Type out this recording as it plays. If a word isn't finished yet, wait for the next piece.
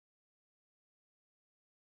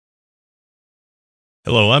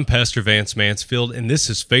Hello, I'm Pastor Vance Mansfield, and this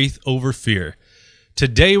is Faith Over Fear.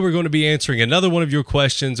 Today, we're going to be answering another one of your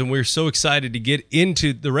questions, and we're so excited to get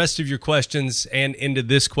into the rest of your questions and into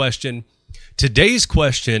this question. Today's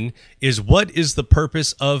question is, what is the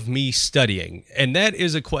purpose of me studying? And that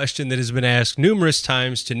is a question that has been asked numerous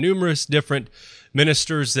times to numerous different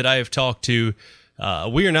ministers that I have talked to.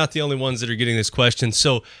 We are not the only ones that are getting this question.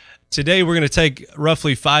 So today, we're going to take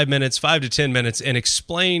roughly 5 to 10 minutes, and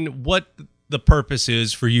explain what the purpose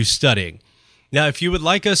is for you studying. Now, if you would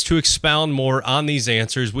like us to expound more on these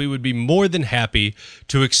answers, we would be more than happy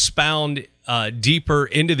to expound deeper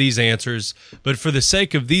into these answers. But for the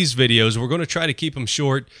sake of these videos, we're going to try to keep them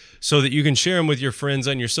short so that you can share them with your friends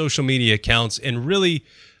on your social media accounts and really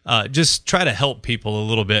just try to help people a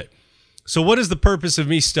little bit. So what is the purpose of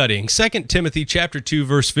me studying? 2 Timothy chapter 2,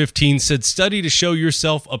 verse 15 said, "Study to show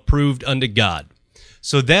yourself approved unto God."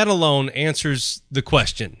 So that alone answers the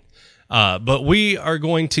question. But we are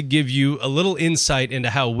going to give you a little insight into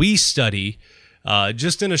how we study,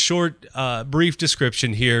 just in a short, brief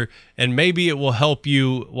description here, and maybe it will help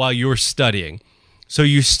you while you're studying. So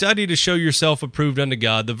you study to show yourself approved unto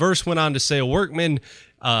God. The verse went on to say, "A workman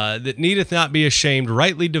that needeth not be ashamed,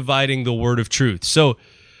 rightly dividing the word of truth." So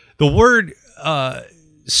the word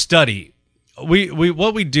study,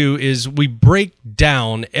 what we do is we break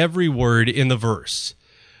down every word in the verse.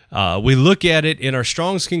 We look at it in our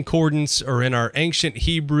Strong's Concordance or in our ancient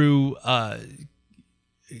Hebrew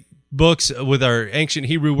books with our ancient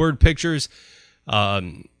Hebrew word pictures.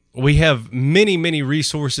 We have many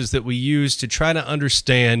resources that we use to try to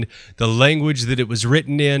understand the language that it was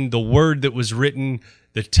written in, the word that was written,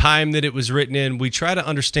 the time that it was written in. We try to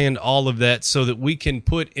understand all of that so that we can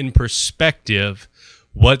put in perspective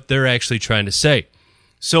what they're actually trying to say.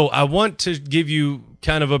 So I want to give you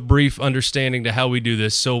kind of a brief understanding to how we do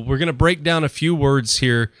this. So we're going to break down a few words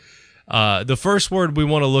here. The first word we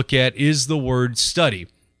want to look at is the word study.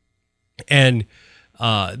 And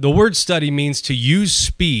the word study means to use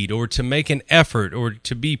speed or to make an effort or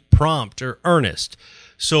to be prompt or earnest.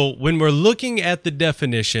 So when we're looking at the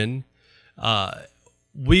definition,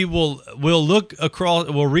 we'll look across,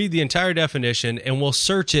 we'll read the entire definition, and we'll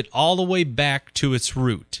search it all the way back to its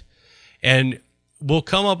root. And we'll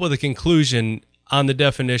come up with a conclusion on the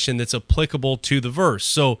definition that's applicable to the verse.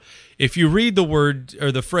 So if you read the word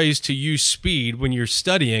or the phrase to use speed when you're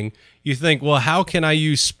studying, you think, well, how can I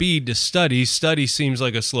use speed to study? Study seems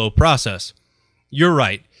like a slow process. You're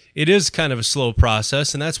right. It is kind of a slow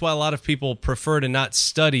process, and that's why a lot of people prefer to not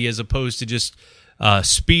study as opposed to just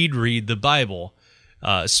speed read the Bible.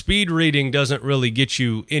 Speed reading doesn't really get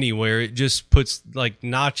you anywhere. It just puts like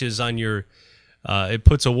notches on your it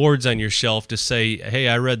puts awards on your shelf to say, hey,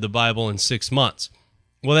 I read the Bible in 6 months.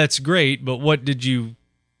 Well, that's great, but what do you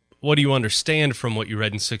understand from what you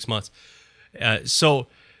read in 6 months? So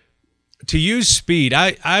to use speed,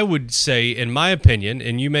 I would say, in my opinion,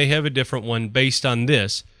 and you may have a different one based on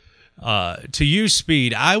this, to use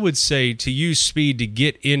speed, I would say to use speed to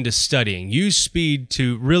get into studying. Use speed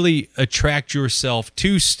to really attract yourself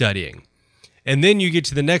to studying. And then you get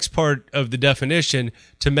to the next part of the definition,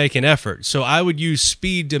 to make an effort. So I would use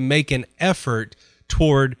speed to make an effort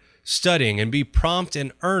toward studying and be prompt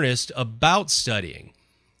and earnest about studying.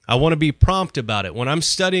 I want to be prompt about it. When I'm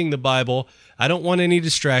studying the Bible, I don't want any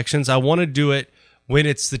distractions. I want to do it when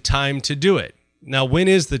it's the time to do it. Now, when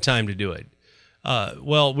is the time to do it?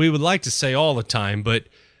 Well, we would like to say all the time, but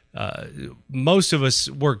most of us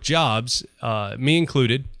work jobs, me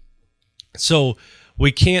included. So we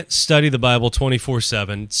can't study the Bible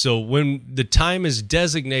 24/7. So when the time is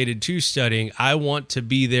designated to studying, I want to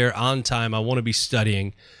be there on time. I want to be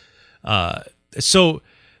studying. So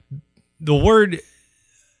the word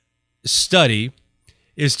study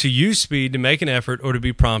is to use speed to make an effort or to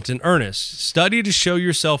be prompt and earnest. Study to show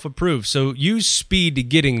yourself approved. So use speed to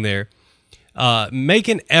getting there. Make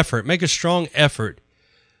an effort, make a strong effort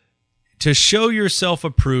to show yourself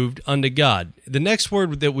approved unto God. The next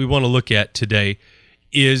word that we want to look at today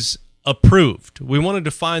is approved. We want to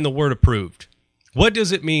define the word approved. What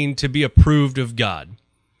does it mean to be approved of God?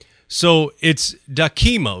 So it's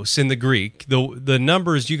dokimos in the Greek. The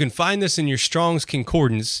numbers, you can find this in your Strong's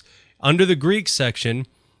Concordance under the Greek section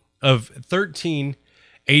of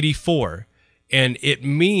 1384. And it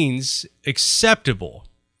means acceptable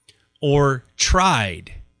or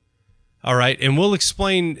tried. All right, and we'll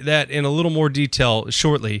explain that in a little more detail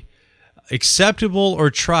shortly. Acceptable or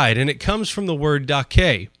tried, and it comes from the word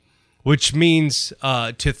dake, which means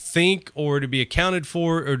to think or to be accounted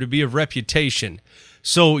for or to be of reputation.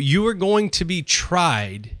 So you are going to be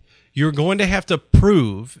tried. You're going to have to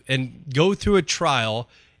prove and go through a trial.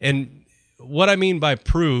 And what I mean by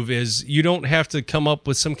prove is you don't have to come up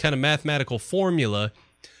with some kind of mathematical formula,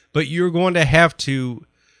 but you're going to have to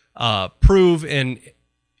prove and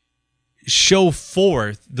show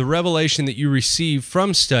forth the revelation that you receive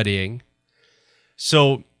from studying.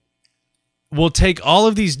 So we'll take all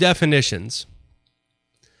of these definitions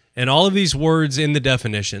and all of these words in the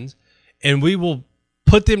definitions, and we will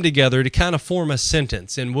put them together to kind of form a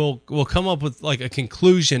sentence, and we'll come up with like a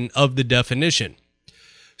conclusion of the definition.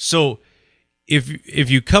 So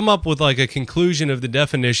if you come up with like a conclusion of the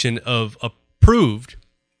definition of approved,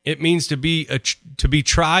 it means to be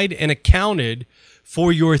tried and accounted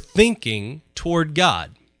for your thinking toward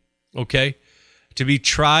God. Okay? To be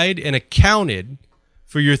tried and accounted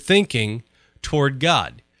for your thinking toward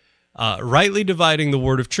God. Rightly dividing the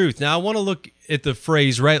word of truth. Now, I want to look at the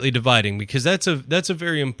phrase rightly dividing, because that's a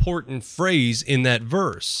very important phrase in that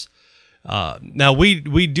verse. Now,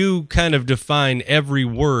 we do kind of define every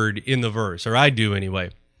word in the verse, or I do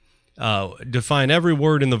anyway. Define every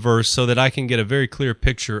word in the verse so that I can get a very clear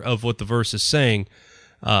picture of what the verse is saying.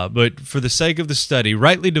 But for the sake of the study,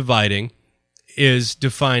 rightly dividing is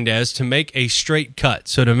defined as to make a straight cut.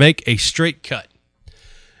 So to make a straight cut.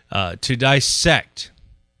 To dissect,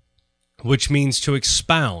 which means to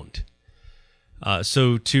expound.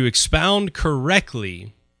 So to expound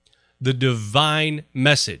correctly the divine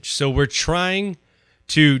message. So we're trying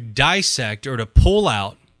to dissect or to pull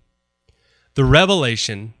out the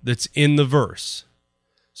revelation that's in the verse.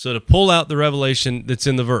 So to pull out the revelation that's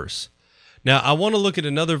in the verse. Now, I want to look at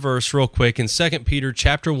another verse real quick in 2 Peter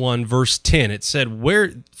chapter 1, verse 10. It said,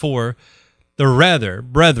 "Wherefore the rather,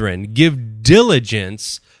 brethren, give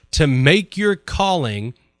diligence to make your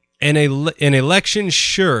calling and an election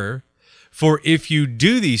sure, for if you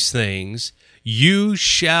do these things, you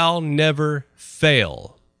shall never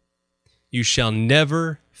fail." You shall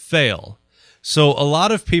never fail. So a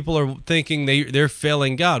lot of people are thinking they're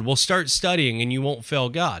failing God. Well, start studying and you won't fail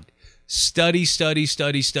God. Study, study,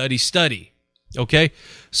 study, study, study. Okay?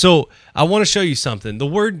 So I want to show you something. The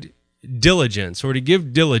word diligence, or to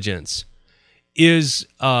give diligence, is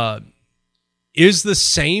the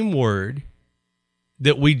same word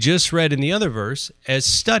that we just read in the other verse as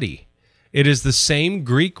study. It is the same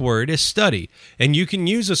Greek word as study. And you can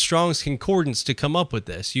use a Strong's Concordance to come up with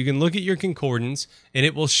this. You can look at your concordance, and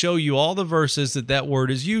it will show you all the verses that word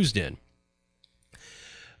is used in.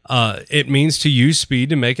 It means to use speed,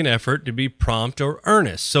 to make an effort, to be prompt or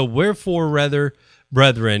earnest. So wherefore, rather,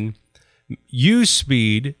 brethren, use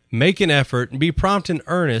speed, make an effort, and be prompt and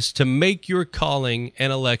earnest to make your calling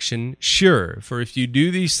and election sure. For if you do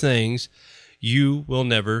these things, you will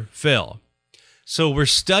never fail. So we're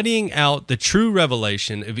studying out the true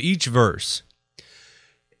revelation of each verse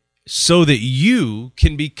so that you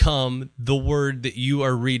can become the word that you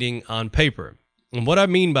are reading on paper. And what I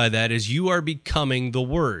mean by that is you are becoming the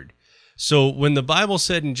word. So when the Bible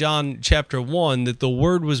said in John chapter 1 that the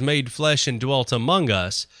word was made flesh and dwelt among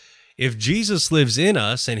us, if Jesus lives in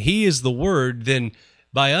us and he is the word, then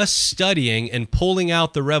by us studying and pulling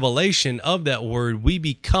out the revelation of that word, we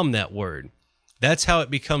become that word. That's how it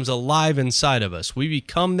becomes alive inside of us. We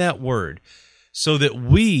become that word so that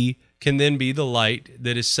we can then be the light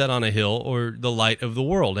that is set on a hill, or the light of the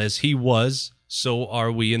world. As he was, so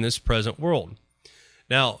are we in this present world.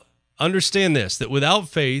 Now, understand this, that without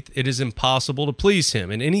faith, it is impossible to please him,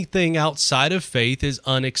 and anything outside of faith is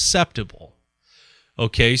unacceptable.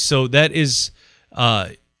 Okay, so that is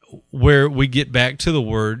where we get back to the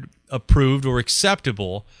word approved or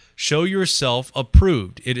acceptable. Show yourself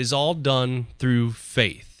approved. It is all done through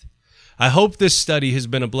faith. I hope this study has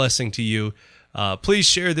been a blessing to you. Please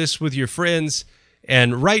share this with your friends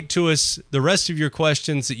and write to us the rest of your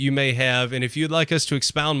questions that you may have. And if you'd like us to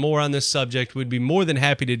expound more on this subject, we'd be more than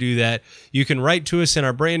happy to do that. You can write to us in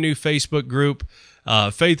our brand new Facebook group,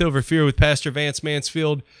 Faith Over Fear with Pastor Vance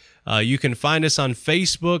Mansfield. You can find us on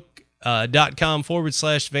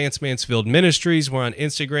Facebook.com/Vance Mansfield Ministries. We're on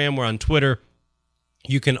Instagram. We're on Twitter.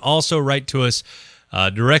 You can also write to us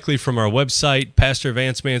directly from our website,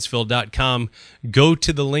 PastorVanceMansfield.com. Go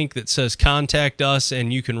to the link that says Contact Us,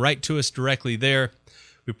 and you can write to us directly there.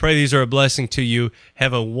 We pray these are a blessing to you.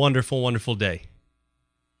 Have a wonderful, wonderful day.